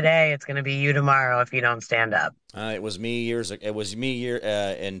me today. It's going to be you tomorrow if you don't stand up. It was me years. It was me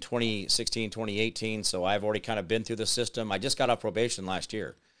in 2016, 2018. So I've already kind of been through the system. I just got off probation last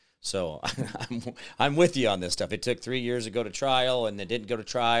year, so I'm with you on this stuff. It took 3 years to go to trial, and it didn't go to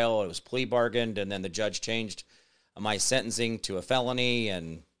trial. It was plea bargained, and then the judge changed my sentencing to a felony,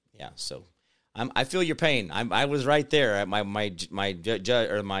 and yeah. So I feel your pain. I was right there. My judge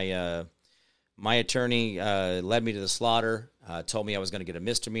or my attorney led me to the slaughter, told me I was going to get a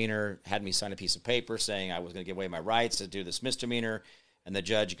misdemeanor, had me sign a piece of paper saying I was going to give away my rights to do this misdemeanor. And the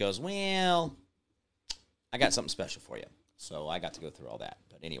judge goes, well, I got something special for you. So I got to go through all that.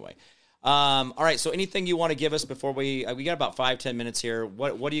 But anyway. All right. So anything you want to give us before we got about 5-10 minutes here.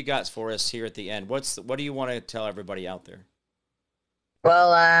 What do you got for us here at the end? What do you want to tell everybody out there?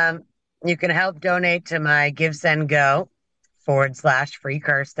 Well, you can help donate to my GiveSendGo /Free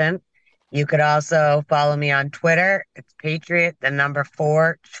Kirsten. You could also follow me on Twitter. It's Patriot, the number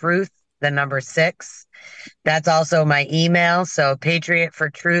 4, Truth, the number 6. That's also my email. So Patriot for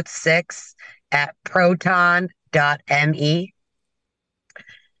Truth 6 at proton.me.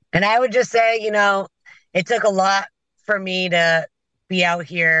 And I would just say, it took a lot for me to be out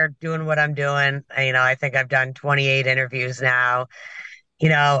here doing what I'm doing. I think I've done 28 interviews now.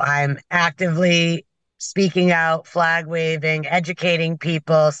 I'm actively speaking out, flag waving, educating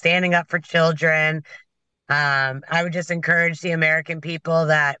people, standing up for children. I would just encourage the American people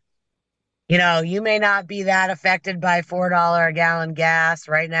that, you may not be that affected by $4 a gallon gas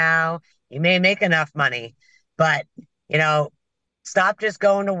right now. You may make enough money, but, stop just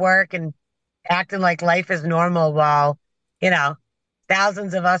going to work and acting like life is normal while, you know,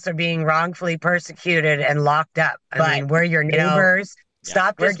 thousands of us are being wrongfully persecuted and locked up. I mean, we're your neighbors. Yeah.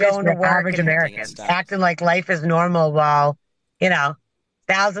 Stop just going to work average Americans acting like life is normal while, you know,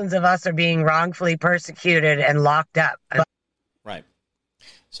 thousands of us are being wrongfully persecuted and locked up. Right.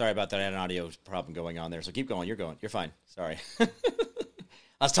 Sorry about that. I had an audio problem going on there. So keep going. You're going. You're fine. Sorry. I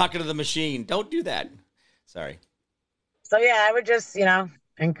was talking to the machine. Don't do that. Sorry. So, yeah, I would just,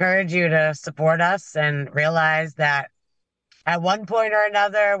 encourage you to support us and realize that at one point or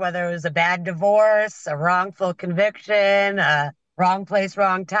another, whether it was a bad divorce, a wrongful conviction, a wrong place,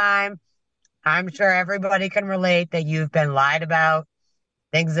 wrong time, I'm sure everybody can relate that you've been lied about.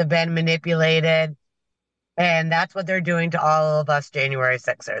 Things have been manipulated. And that's what they're doing to all of us January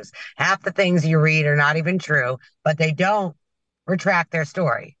 6ers. Half the things you read are not even true, but they don't retract their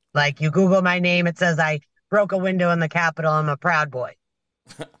story. Like you Google my name, it says I broke a window in the Capitol. I'm a Proud Boy.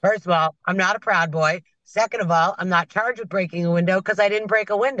 First of all, I'm not a Proud Boy. Second of all, I'm not charged with breaking a window because I didn't break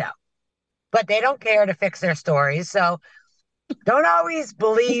a window. But they don't care to fix their stories. So don't always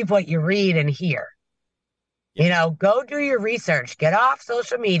believe what you read and hear. Go do your research. Get off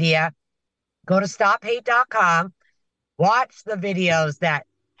social media. Go to stophate.com. Watch the videos that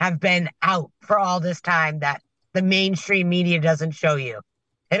have been out for all this time that the mainstream media doesn't show you.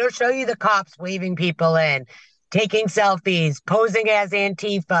 It'll show you the cops waving people in, taking selfies, posing as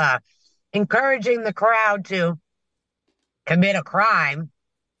Antifa, encouraging the crowd to commit a crime,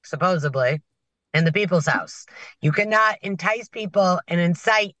 supposedly, in the people's house. You cannot entice people and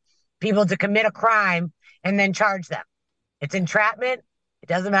incite people to commit a crime and then charge them. It's entrapment. It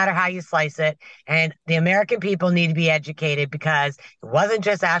doesn't matter how you slice it. And the American people need to be educated because it wasn't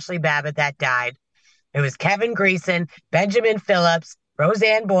just Ashley Babbitt that died. It was Kevin Greason, Benjamin Phillips,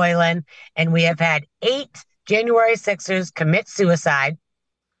 Roseanne Boylan, and we have had 8 January 6ers commit suicide.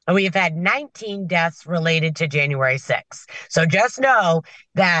 And we have had 19 deaths related to January 6th. So just know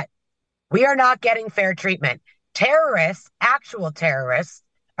that we are not getting fair treatment. Terrorists, actual terrorists,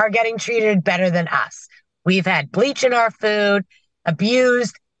 are getting treated better than us. We've had bleach in our food,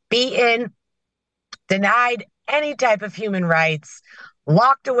 abused, beaten, denied any type of human rights,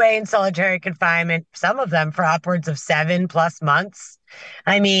 locked away in solitary confinement, some of them for upwards of 7+ months.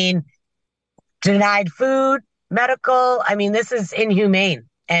 I mean, denied food, medical. I mean, this is inhumane.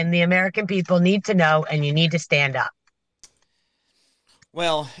 And the American people need to know, and you need to stand up.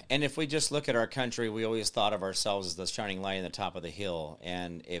 Well, and if we just look at our country, we always thought of ourselves as the shining light in the top of the hill.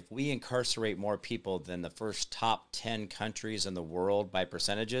 And if we incarcerate more people than the first top 10 countries in the world by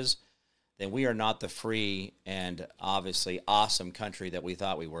percentages, then we are not the free and obviously awesome country that we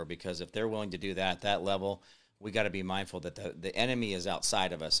thought we were. Because if they're willing to do that at that level, we got to be mindful that the enemy is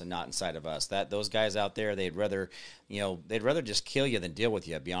outside of us and not inside of us. That those guys out there, they'd rather just kill you than deal with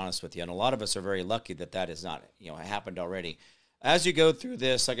you, to be honest with you. And a lot of us are very lucky that that has not, happened already. As you go through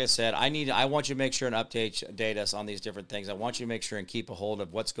this, like I said, I want you to make sure and update us on these different things. I want you to make sure and keep a hold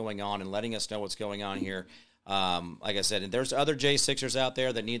of what's going on and letting us know what's going on here. Like I said, and there's other J6ers out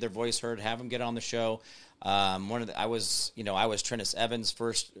there that need their voice heard. Have them get on the show. I was Trennis Evans'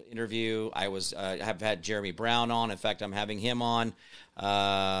 first interview. I have had Jeremy Brown on. In fact, I'm having him on.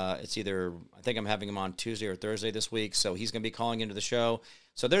 I think I'm having him on Tuesday or Thursday this week. So he's going to be calling into the show.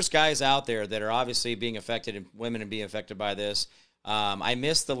 So there's guys out there that are obviously being affected, and women are being affected by this. I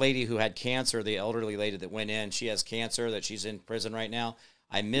missed the lady who had cancer, the elderly lady that went in. She has cancer, that she's in prison right now.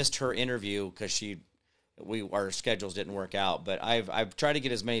 I missed her interview because our schedules didn't work out. But I've tried to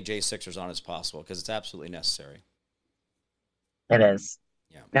get as many J6ers on as possible because it's absolutely necessary. It is.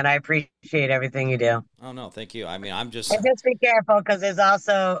 Yeah. And I appreciate everything you do. Oh, no, thank you. I mean, I'm just... And just be careful because there's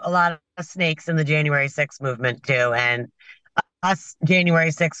also a lot of snakes in the January 6th movement, too. And us January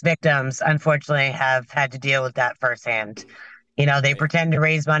 6th victims, unfortunately, have had to deal with that firsthand. They pretend to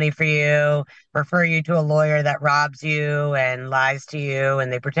raise money for you, refer you to a lawyer that robs you and lies to you,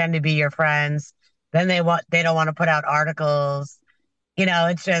 and they pretend to be your friends. Then they don't want to put out articles.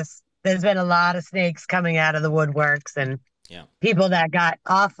 It's just, there's been a lot of snakes coming out of the woodworks, and people that got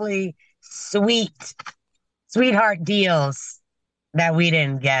awfully sweetheart deals that we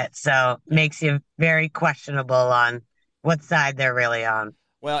didn't get. So makes you very questionable on what side they're really on.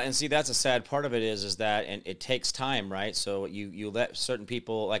 Well, and see, that's a sad part of it is that, and it takes time, right? So you let certain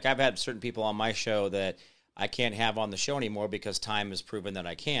people, like I've had certain people on my show that I can't have on the show anymore because time has proven that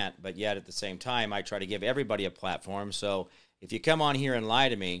I can't. But yet at the same time, I try to give everybody a platform. So if you come on here and lie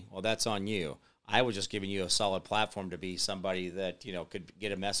to me, well, that's on you. I was just giving you a solid platform to be somebody that, could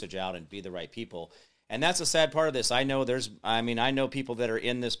get a message out and be the right people. And that's a sad part of this. I know people that are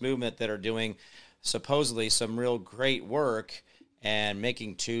in this movement that are doing supposedly some real great work and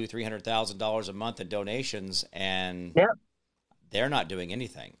making $200,000-$300,000 a month in donations, and they're not doing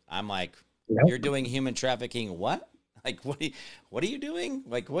anything. I'm like, You're doing human trafficking? What? Like, what are you doing?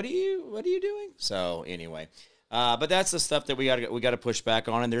 Like, what are you doing? So anyway, but that's the stuff that we got to push back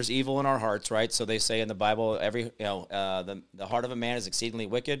on. And there's evil in our hearts, right? So they say in the Bible, the heart of a man is exceedingly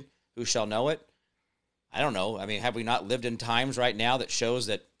wicked. Who shall know it? I don't know. I mean, have we not lived in times right now that shows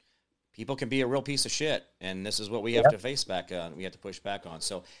that people can be a real piece of shit, and this is what we have to face back on. We have to push back on.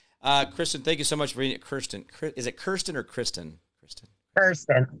 So, Kristen, thank you so much for being Kirsten. Is it Kirsten or Kristen?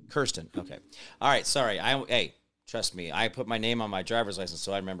 Kirsten. Okay. All right. Sorry. Hey, trust me. I put my name on my driver's license,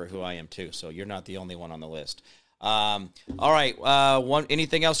 so I remember who I am too. So you're not the only one on the list. All right.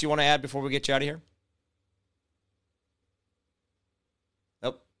 Anything else you want to add before we get you out of here?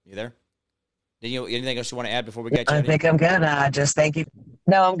 Oh, you there? Anything else you want to add before we get you out of here? I think I'm good. Just thank you.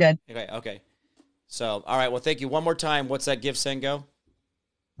 No, I'm good. Okay. So, all right. Well, thank you one more time. What's that Give, Send, Go?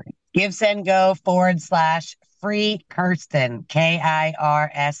 Give, Send, Go /free Kirsten,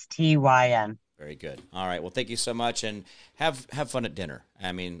 KIRSTYN. Very good. All right. Well, thank you so much, and have fun at dinner.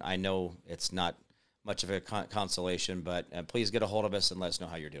 I mean, I know it's not much of a consolation, but please get a hold of us and let us know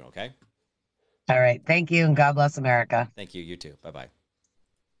how you're doing, okay? All right. Thank you, and God bless America. Thank you. You too. Bye-bye.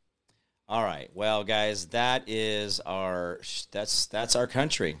 All right. Well, guys, that's our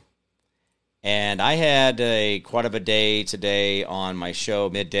country. And I had quite of a day today on my show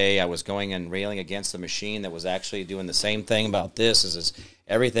midday. I was going and railing against the machine that was actually doing the same thing about this as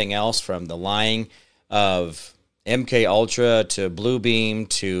everything else, from the lying of MK Ultra to Bluebeam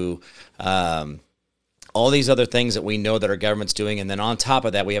to all these other things that we know that our government's doing. And then on top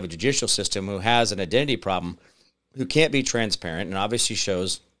of that, we have a judicial system who has an identity problem, who can't be transparent, and obviously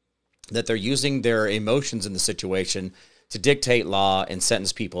shows that they're using their emotions in the situation to dictate law and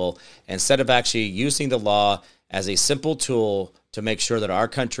sentence people, instead of actually using the law as a simple tool to make sure that our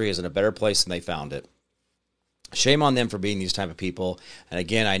country is in a better place than they found it. Shame on them for being these type of people. And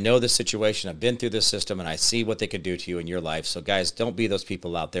again, I know this situation. I've been through this system, and I see what they could do to you in your life. So guys, don't be those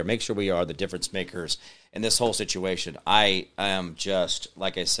people out there. Make sure we are the difference makers in this whole situation. I am just,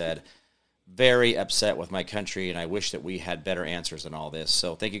 like I said, very upset with my country, and I wish that we had better answers than all this.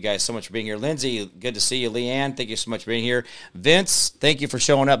 So thank you guys so much for being here. Lindsay, good to see you. Leanne, thank you so much for being here. Vince, thank you for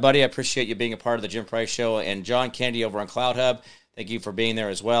showing up, buddy. I appreciate you being a part of the Jim Price Show. And John Kennedy over on Cloud Hub, Thank you for being there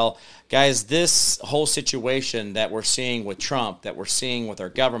as well. Guys, this whole situation that we're seeing with Trump, that we're seeing with our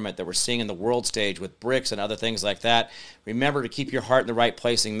government, that we're seeing in the world stage with BRICS and other things like that, remember to keep your heart in the right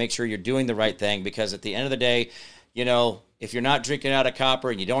place and make sure you're doing the right thing, because at the end of the day, you know, if you're not drinking out of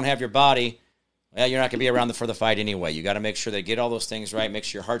copper and you don't have your body, well, you're not going to be around for the fight anyway. You got to make sure they get all those things right. Make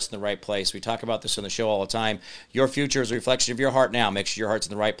sure your heart's in the right place. We talk about this on the show all the time. Your future is a reflection of your heart now. Make sure your heart's in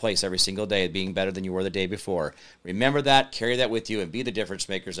the right place every single day, being better than you were the day before. Remember that, carry that with you, and be the difference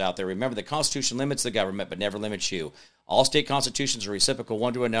makers out there. Remember, the Constitution limits the government, but never limits you. All state constitutions are reciprocal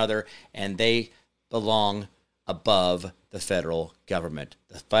one to another, and they belong above the federal government.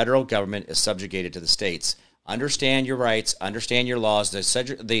 The federal government is subjugated to the states. Understand your rights. Understand your laws. The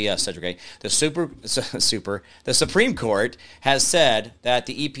Supreme Court has said that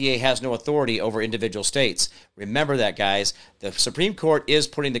the EPA has no authority over individual states. Remember that, guys. The Supreme Court is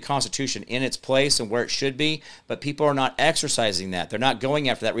putting the Constitution in its place and where it should be, but people are not exercising that. They're not going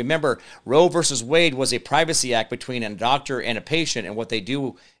after that. Remember, Roe versus Wade was a privacy act between a doctor and a patient and what they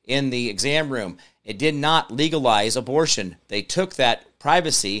do in the exam room. It did not legalize abortion. They took that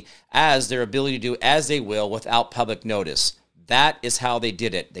privacy as their ability to do as they will without public notice. That is how they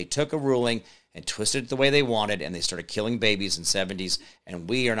did it. They took a ruling and twisted it the way they wanted, and they started killing babies in the 70s, and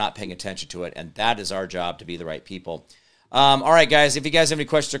we are not paying attention to it, and that is our job, to be the right people. All right, guys, if you guys have any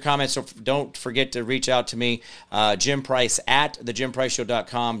questions or comments, don't forget to reach out to me, Jim Price at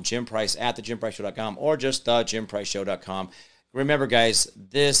thejimpriceshow.com, Jim Price at thejimpriceshow.com, or just thejimpriceshow.com. Remember, guys,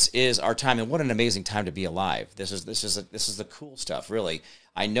 this is our time, and what an amazing time to be alive. This is the cool stuff, really.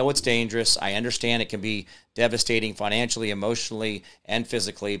 I know it's dangerous. I understand it can be devastating financially, emotionally, and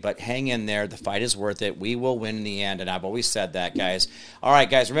physically, but hang in there. The fight is worth it. We will win in the end, and I've always said that, guys. All right,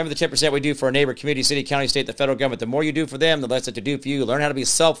 guys, remember the 10% we do for our neighbor, community, city, county, state, the federal government. The more you do for them, the less that to do for you. Learn how to be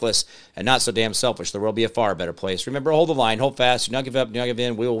selfless and not so damn selfish. The world will be a far better place. Remember, hold the line, hold fast, do not give up, do not give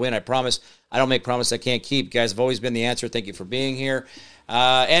in. We will win, I promise. I don't make promises I can't keep. You guys have always been the answer. Thank you for being here.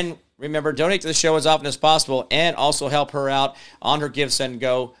 And remember, donate to the show as often as possible, and also help her out on her Give, Send,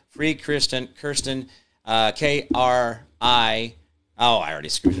 Go. Free Kirsten, K-R-I. Oh, I already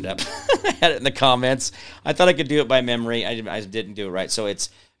screwed it up. I had it in the comments. I thought I could do it by memory. I didn't do it right. So it's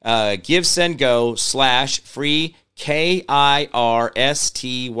Give, Send, Go / free Kirstyn.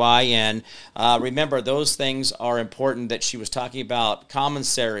 Remember, those things are important that she was talking about.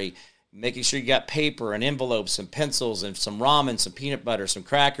 Commissary, making sure you got paper and envelopes and pencils and some ramen, some peanut butter, some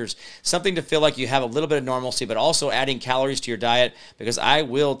crackers, something to feel like you have a little bit of normalcy, but also adding calories to your diet, because I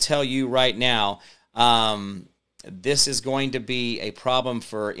will tell you right now, this is going to be a problem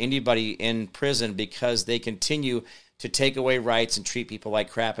for anybody in prison, because they continue to take away rights and treat people like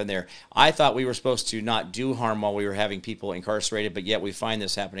crap in there. I thought we were supposed to not do harm while we were having people incarcerated, but yet we find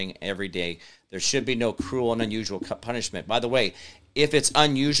this happening every day. There should be no cruel and unusual punishment. By the way, if it's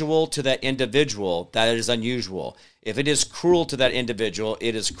unusual to that individual, that is unusual. If it is cruel to that individual,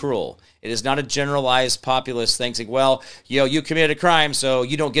 it is cruel. It is not a generalized populist thing saying, well, you committed a crime, so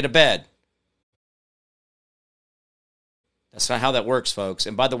you don't get a bed. That's not how that works, folks.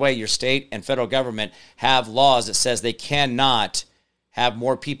 And by the way, your state and federal government have laws that says they cannot have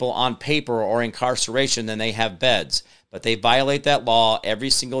more people on paper or incarceration than they have beds. But they violate that law every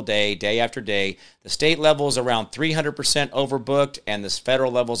single day, day after day. The state level is around 300% overbooked, and the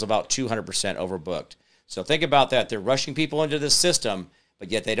federal level is about 200% overbooked. So think about that. They're rushing people into this system,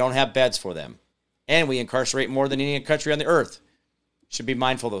 but yet they don't have beds for them. And we incarcerate more than any country on the earth. Should be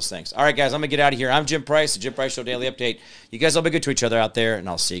mindful of those things. All right, guys, I'm going to get out of here. I'm Jim Price, the Jim Price Show Daily Update. You guys all be good to each other out there, and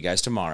I'll see you guys tomorrow.